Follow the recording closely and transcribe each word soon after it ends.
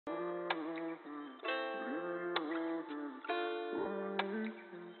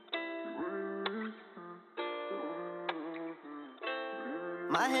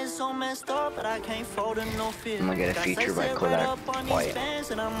My head's so messed up, but I can't fold in no fear. I'm gonna get a feature by Kodak White.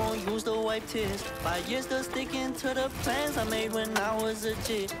 And I'm gonna use the wipe tears. 5 years still sticking to the plans I made when I was a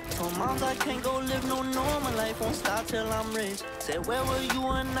kid. Told moms I can't go live no normal life, won't stop till I'm rich. Said where were you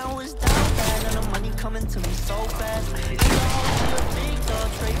when I was down bad, and the money coming to me so fast. You know, a big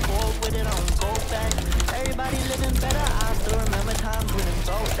dog, straightforward with it, I don't go back. Everybody living better, I still remember times when it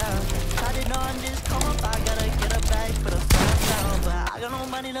broke down. Tried it on this come up, I gotta get a bag for the first time. But I got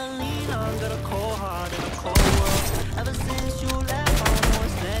nobody to lean on, got a cold heart in a cold world. Ever since you left, I don't know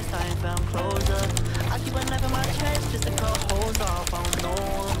what's next, I ain't found closure. I keep a knife in my chest just to cut holes off, I don't know.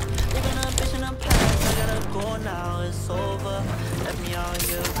 Living a bitch in the past, I gotta go now, it's over. Left me out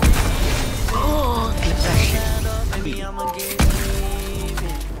here. Oh, get that shit. Maybe I'ma get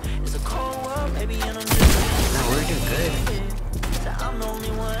even. It's a cold world, maybe and I'm just Nah, we're doing good. so I'm the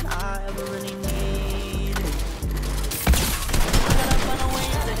only one I ever really needed. I gotta find a way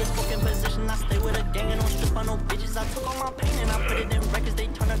into this fucking position. I stay with a gang and don't strip on no bitches. I took all my pain and I put it in records. They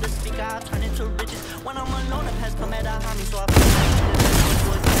turn up the speaker, I turn it to riches. When I'm alone, the past come at a homie, so I feel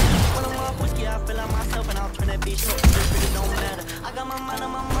like when I'm off whiskey, I feel like myself and I'll turn that bitch up. It really don't matter. I got my mind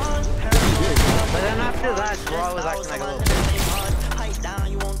on my mind. But then after that, bro, I was acting like a little bitch. Pipe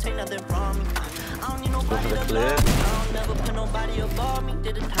down, you won't take nothing from me. I don't need nobody to love me. I don't never put nobody above me.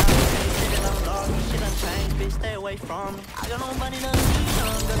 Did the time, did it, I'm lost. Shit done changed, bitch, stay away from me. I got nobody to lean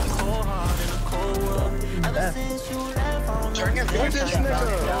on, got a cold heart in a cold world. Ever since you left, I don't know what's next, I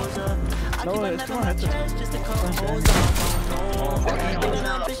got closer. I keep a knife in my chest just to cut holes off, I don't know. Living a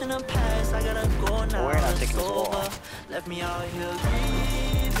bitch in the past, I gotta go now, it's over. Left me out here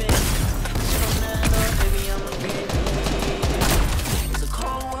grieving. Shit on that up, baby, I'ma get leaving. It's a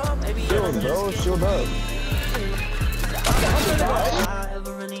cold world, baby, I'm just shield up. I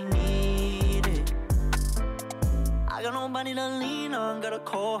ever really needed. I got nobody to lean on, got a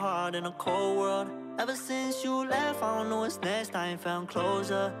cold heart in a cold world. Ever since you left, I don't know what's next, I ain't found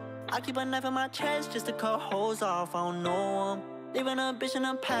closure. I keep a knife in my chest just to cut holes off, I don't know 'em. Leaving a bitch in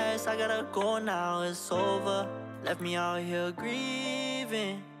the past, I gotta go now, it's over. Left me out here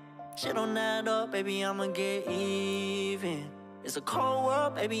grieving. Shit don't add up, baby, I'ma get even. It's a cold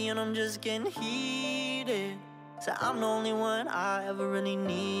world, baby, and I'm just getting heated. So I'm the only one I ever really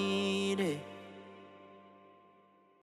needed.